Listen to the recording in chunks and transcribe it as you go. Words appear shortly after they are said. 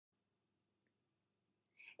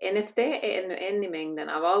NFT är ännu en i mängden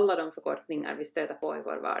av alla de förkortningar vi stöter på i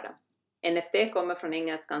vår vardag. NFT kommer från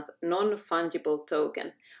engelskans Non-fungible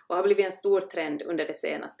Token och har blivit en stor trend under det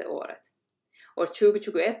senaste året. År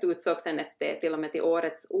 2021 utsågs NFT till och med till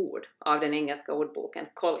årets ord av den engelska ordboken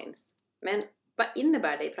Collins. Men vad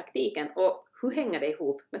innebär det i praktiken och hur hänger det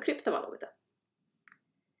ihop med kryptovaluta?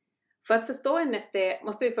 För att förstå NFT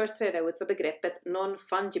måste vi först reda ut vad begreppet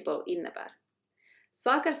non-fungible innebär.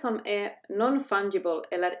 Saker som är non-fungible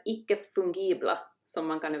eller icke-fungibla, som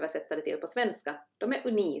man kan översätta det till på svenska, de är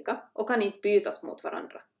unika och kan inte bytas mot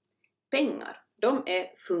varandra. Pengar, de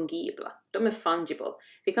är fungibla, de är fungible.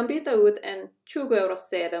 Vi kan byta ut en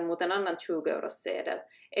 20-eurosedel mot en annan 20-eurosedel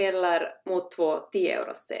eller mot 2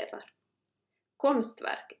 10-eurosedlar.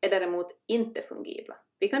 Konstverk är däremot inte fungibla.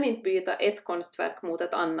 Vi kan inte byta ett konstverk mot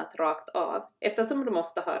ett annat rakt av eftersom de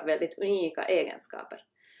ofta har väldigt unika egenskaper.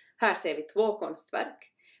 Här ser vi 2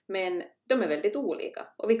 konstverk, men de är väldigt olika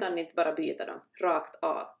och vi kan inte bara byta dem rakt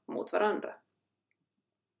av mot varandra.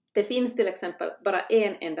 Det finns till exempel bara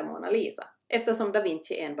en enda Mona Lisa, eftersom Da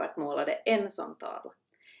Vinci enbart målade en sån tavla.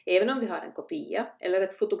 Även om vi har en kopia eller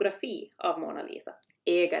ett fotografi av Mona Lisa,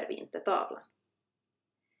 äger vi inte tavlan.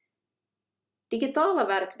 Digitala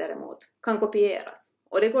verk däremot kan kopieras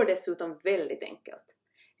och det går dessutom väldigt enkelt.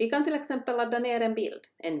 Vi kan till exempel ladda ner en bild,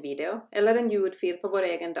 en video eller en ljudfil på vår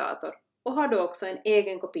egen dator och har då också en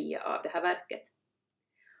egen kopia av det här verket.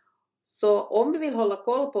 Så om vi vill hålla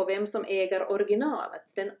koll på vem som äger originalet,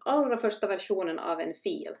 den allra första versionen av en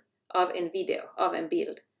fil, av en video, av en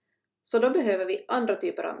bild, så då behöver vi andra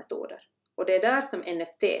typer av metoder. Och det är där som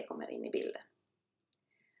NFT kommer in i bilden.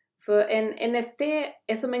 För en NFT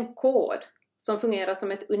är som en kod som fungerar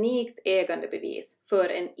som ett unikt ägandebevis för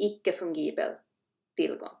en icke-fungibel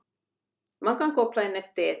tillgång. Man kan koppla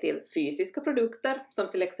NFT till fysiska produkter, som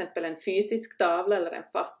till exempel en fysisk tavla eller en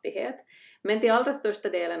fastighet, men till allra största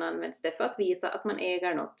delen används det för att visa att man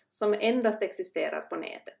äger något som endast existerar på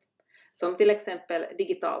nätet. Som till exempel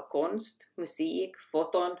digital konst, musik,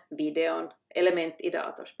 foton, videon, element i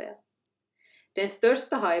datorspel. Den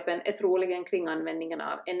största hypen är troligen kring användningen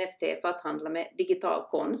av NFT för att handla med digital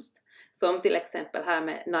konst, som till exempel här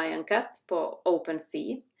med Nyan Cat på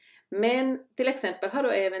OpenSea. Men till exempel har då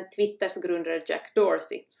även Twitters grundare Jack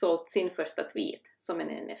Dorsey sålt sin första tweet som en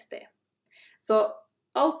NFT. Så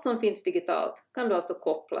allt som finns digitalt kan då alltså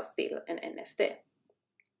kopplas till en NFT.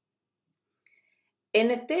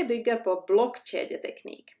 NFT bygger på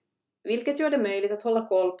blockkedjeteknik, vilket gör det möjligt att hålla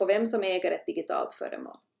koll på vem som äger ett digitalt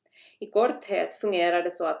föremål. I korthet fungerar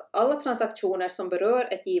det så att alla transaktioner som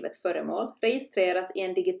berör ett givet föremål registreras i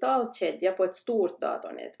en digital kedja på ett stort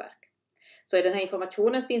datornätverk. Så den här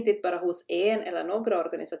informationen finns inte bara hos en eller några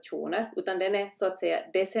organisationer, utan den är så att säga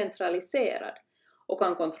decentraliserad och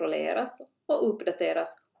kan kontrolleras och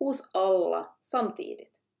uppdateras hos alla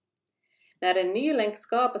samtidigt. När en ny länk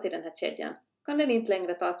skapas i den här kedjan kan den inte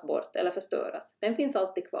längre tas bort eller förstöras, den finns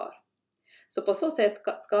alltid kvar. Så på så sätt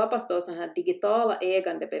skapas då sådana här digitala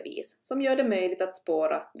ägandebevis som gör det möjligt att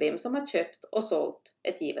spåra vem som har köpt och sålt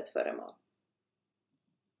ett givet föremål.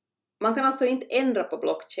 Man kan alltså inte ändra på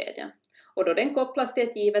blockkedjan, och då den kopplas till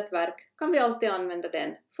ett givet verk kan vi alltid använda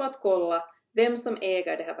den för att kolla vem som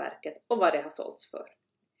äger det här verket och vad det har sålts för.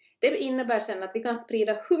 Det innebär sedan att vi kan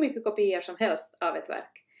sprida hur mycket kopior som helst av ett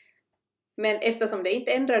verk. Men eftersom det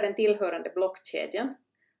inte ändrar den tillhörande blockkedjan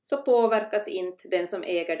så påverkas inte den som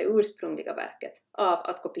äger det ursprungliga verket av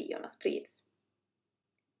att kopiorna sprids.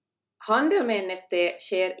 Handel med NFT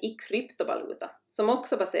sker i kryptovaluta, som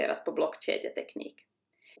också baseras på blockkedjeteknik.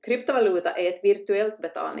 Kryptovaluta är ett virtuellt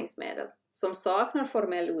betalningsmedel som saknar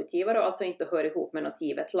formell utgivare och alltså inte hör ihop med något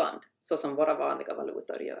givet land, så som våra vanliga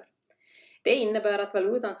valutor gör. Det innebär att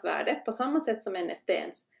valutans värde, på samma sätt som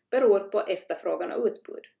NFT:ns, beror på efterfrågan och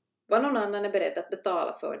utbud. Vad någon annan är beredd att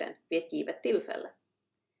betala för den vid ett givet tillfälle.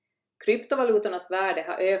 Kryptovalutornas värde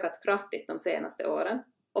har ökat kraftigt de senaste åren,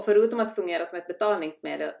 och förutom att fungera som ett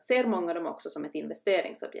betalningsmedel ser många dem också som ett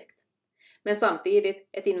investeringsobjekt. Men samtidigt,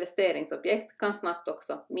 ett investeringsobjekt kan snabbt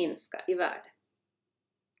också minska i värde.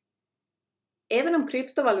 Även om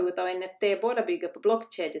kryptovaluta och NFT båda bygger på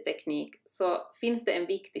blockkedjeteknik så finns det en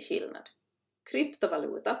viktig skillnad.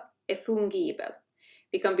 Kryptovaluta är fungibel.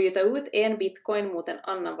 Vi kan byta ut en bitcoin mot en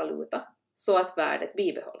annan valuta så att värdet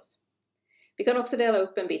bibehålls. Vi kan också dela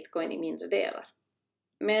upp en bitcoin i mindre delar.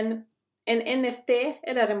 Men en NFT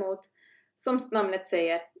är däremot, som namnet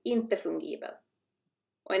säger, inte fungibel.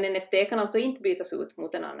 Och en NFT kan alltså inte bytas ut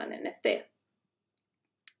mot en annan NFT.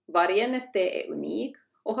 Varje NFT är unik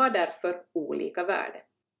och har därför olika värde.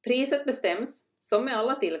 Priset bestäms, som med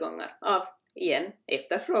alla tillgångar, av, igen,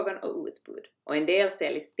 efterfrågan och utbud. Och en del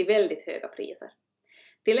säljs till väldigt höga priser.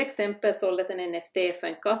 Till exempel såldes en NFT för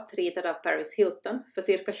en katt ritad av Paris Hilton för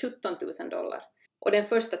cirka $17,000. Och den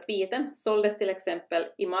första tweeten såldes till exempel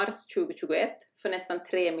i mars 2021 för nästan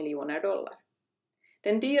 $3 miljoner.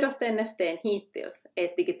 Den dyraste NFT:n hittills är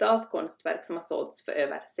ett digitalt konstverk som har sålts för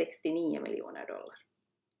över $69 miljoner.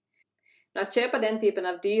 Att köpa den typen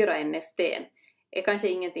av dyra NFT:n är kanske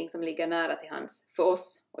ingenting som ligger nära till hands för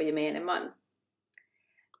oss och gemene man.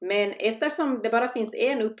 Men eftersom det bara finns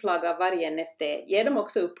en upplaga av varje NFT ger de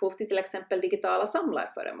också upphov till exempel digitala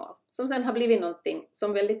samlarföremål som sedan har blivit någonting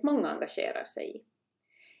som väldigt många engagerar sig i.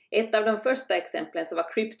 Ett av de första exemplen så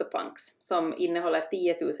var CryptoPunks som innehåller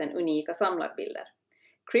 10 000 unika samlarbilder.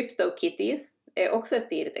 CryptoKitties är också ett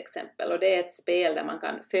tidigt exempel och det är ett spel där man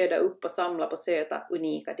kan föda upp och samla på söta,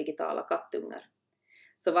 unika digitala kattungar.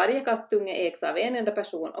 Så varje kattunge ägs av en enda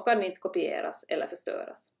person och kan inte kopieras eller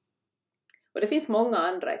förstöras. Och det finns många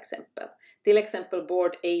andra exempel, till exempel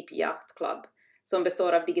Bored Ape Yacht Club som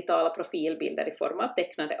består av digitala profilbilder i form av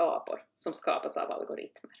tecknade apor som skapas av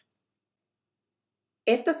algoritmer.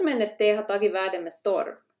 Eftersom NFT har tagit världen med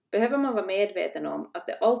storm behöver man vara medveten om att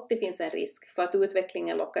det alltid finns en risk för att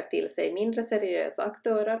utvecklingen lockar till sig mindre seriösa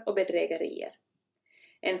aktörer och bedrägerier.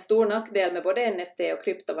 En stor nackdel med både NFT och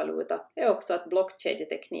kryptovaluta är också att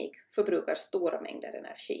blockkedjeteknik förbrukar stora mängder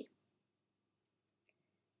energi.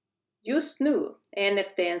 Just nu är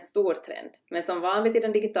NFT en stor trend, men som vanligt i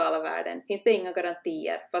den digitala världen finns det inga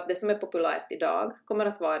garantier för att det som är populärt idag kommer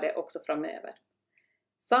att vara det också framöver.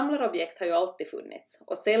 Samlarobjekt har ju alltid funnits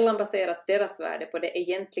och sällan baseras deras värde på det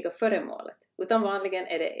egentliga föremålet, utan vanligen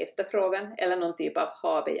är det efterfrågan eller någon typ av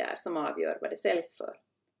ha-begär som avgör vad det säljs för.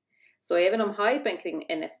 Så även om hypen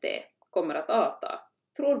kring NFT kommer att avta,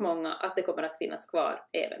 tror många att det kommer att finnas kvar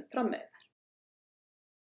även framöver.